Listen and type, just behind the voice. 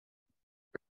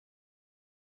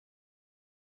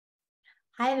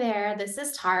Hi there, this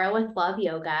is Tara with Love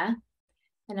Yoga,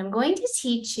 and I'm going to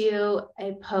teach you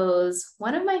a pose,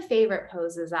 one of my favorite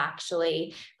poses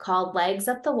actually, called legs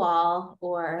up the wall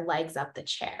or legs up the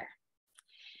chair.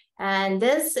 And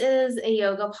this is a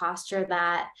yoga posture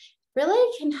that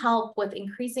really can help with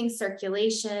increasing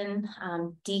circulation,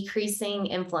 decreasing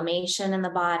inflammation in the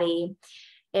body.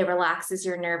 It relaxes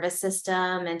your nervous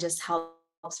system and just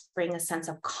helps bring a sense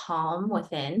of calm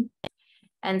within.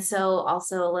 And so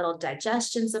also a little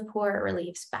digestion support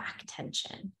relieves back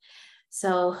tension.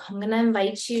 So I'm going to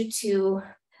invite you to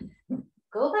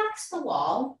go back to the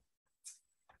wall.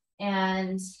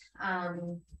 And I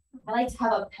like to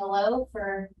have a pillow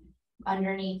for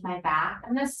underneath my back.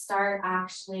 I'm going to start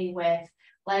actually with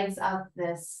legs up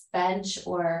this bench,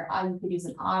 or you could use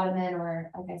an ottoman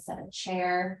or, like I said, a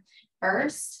chair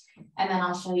first. And then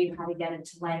I'll show you how to get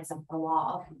into legs up the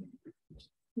wall.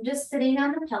 I'm just sitting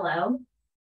on the pillow.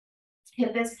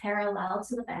 Hip is parallel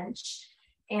to the bench,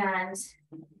 and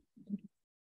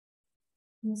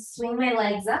swing my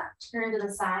legs up, turn to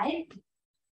the side,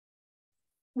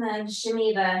 and then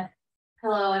shimmy the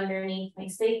pillow underneath my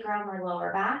sacrum or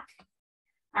lower back.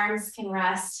 Arms can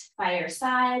rest by your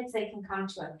sides. They can come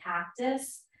to a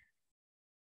cactus.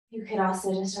 You could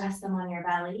also just rest them on your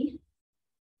belly.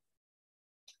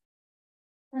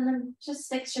 And then just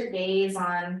fix your gaze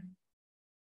on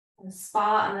a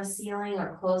spot on the ceiling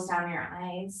or close down your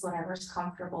eyes, whatever's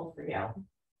comfortable for you.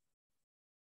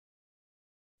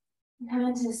 Come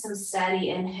into some steady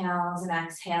inhales and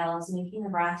exhales, making the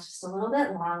breath just a little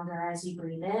bit longer as you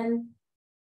breathe in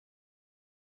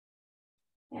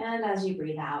and as you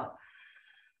breathe out.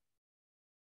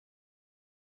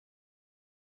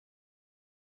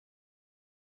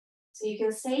 So you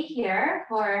can stay here,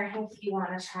 or if you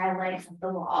want to try legs at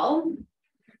the wall,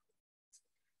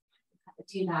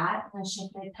 do that. I'm going to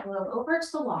shift my pillow over to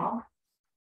the wall.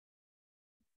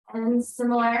 And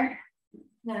similar,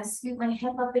 I'm going to scoop my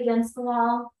hip up against the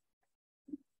wall.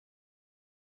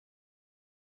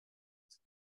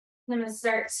 I'm going to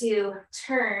start to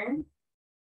turn,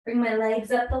 bring my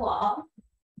legs up the wall,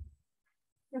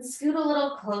 and scoot a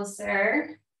little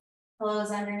closer.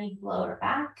 Pillows underneath the lower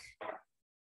back.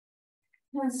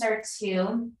 I'm going to start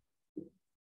to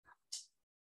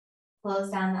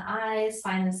close down the eyes,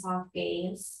 find the soft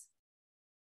gaze.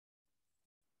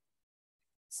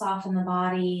 Soften the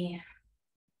body.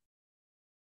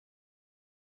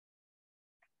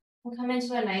 We'll come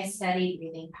into a nice steady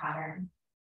breathing pattern.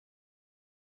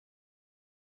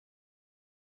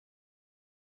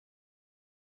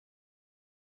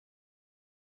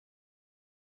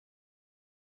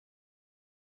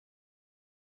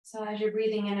 So as you're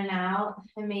breathing in and out,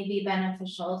 it may be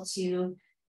beneficial to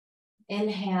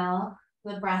inhale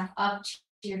the breath up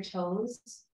to your toes.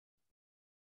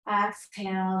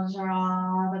 Exhale,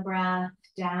 draw the breath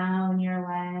down your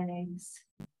legs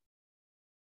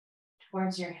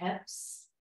towards your hips.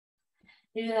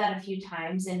 Do that a few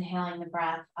times, inhaling the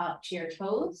breath up to your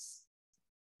toes.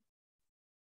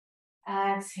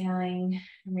 Exhaling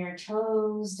from your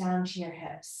toes down to your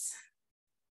hips.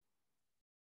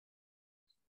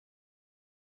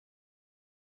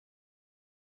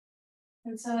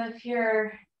 And so if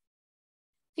your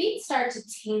feet start to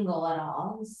tingle at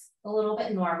all, it's a little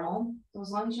bit normal. So as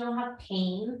long as you don't have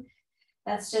pain,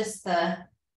 that's just the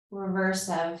reverse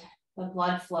of the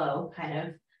blood flow kind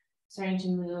of starting to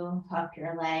move up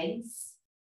your legs.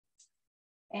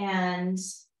 And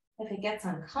if it gets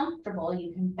uncomfortable,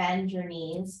 you can bend your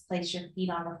knees, place your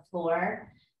feet on the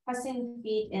floor, pressing the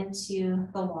feet into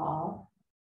the wall.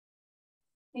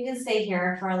 You can stay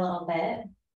here for a little bit.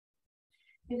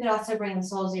 You could also bring the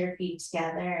soles of your feet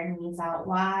together, knees out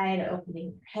wide,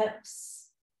 opening your hips.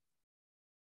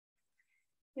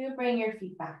 You bring your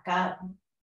feet back up.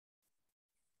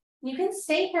 You can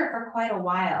stay here for quite a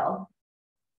while.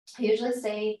 I usually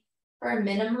stay for a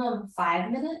minimum of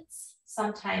 5 minutes,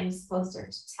 sometimes closer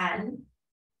to 10.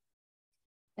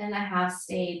 And I have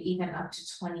stayed even up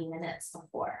to 20 minutes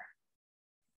before.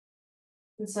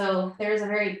 And so there's a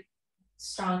very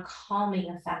strong calming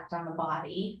effect on the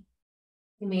body.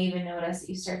 You may even notice that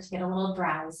you start to get a little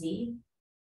drowsy.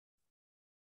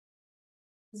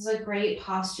 This is a great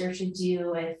posture to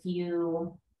do if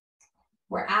you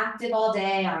were active all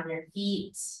day on your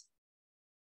feet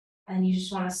and you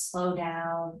just want to slow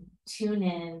down, tune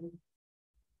in.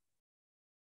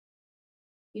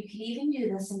 You can even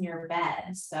do this in your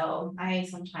bed. So I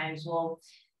sometimes will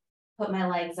put my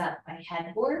legs up my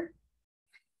headboard,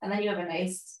 and then you have a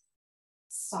nice,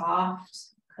 soft,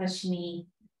 cushiony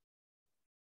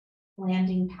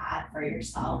landing pad for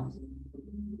yourself.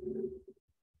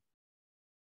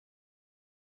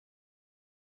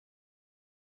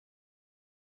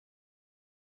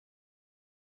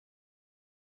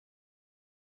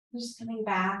 Just coming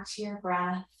back to your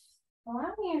breath,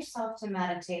 allowing yourself to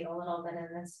meditate a little bit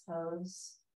in this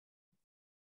pose.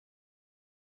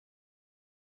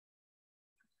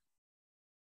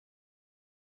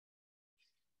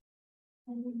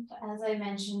 And as I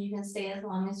mentioned, you can stay as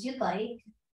long as you'd like.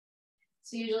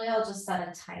 So usually I'll just set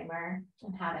a timer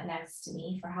and have it next to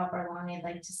me for however long I'd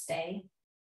like to stay.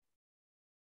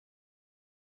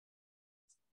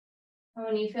 And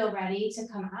when you feel ready to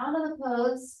come out of the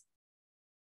pose,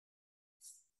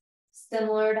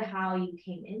 similar to how you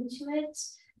came into it,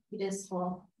 you just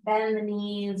will bend the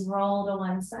knees, roll to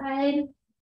one side,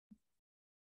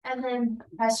 and then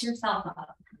press yourself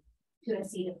up to a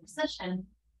seated position.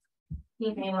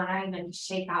 You may want to even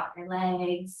shake out your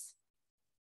legs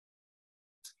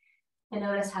and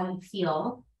notice how you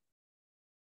feel.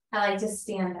 I like to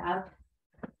stand up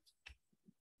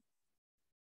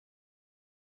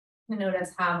and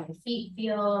notice how my feet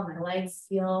feel, my legs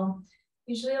feel,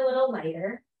 usually a little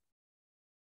lighter.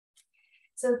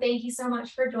 So thank you so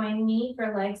much for joining me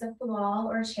for legs up the wall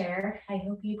or chair. I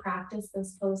hope you practice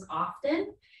this pose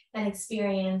often and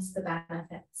experience the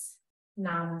benefits.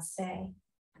 Namaste.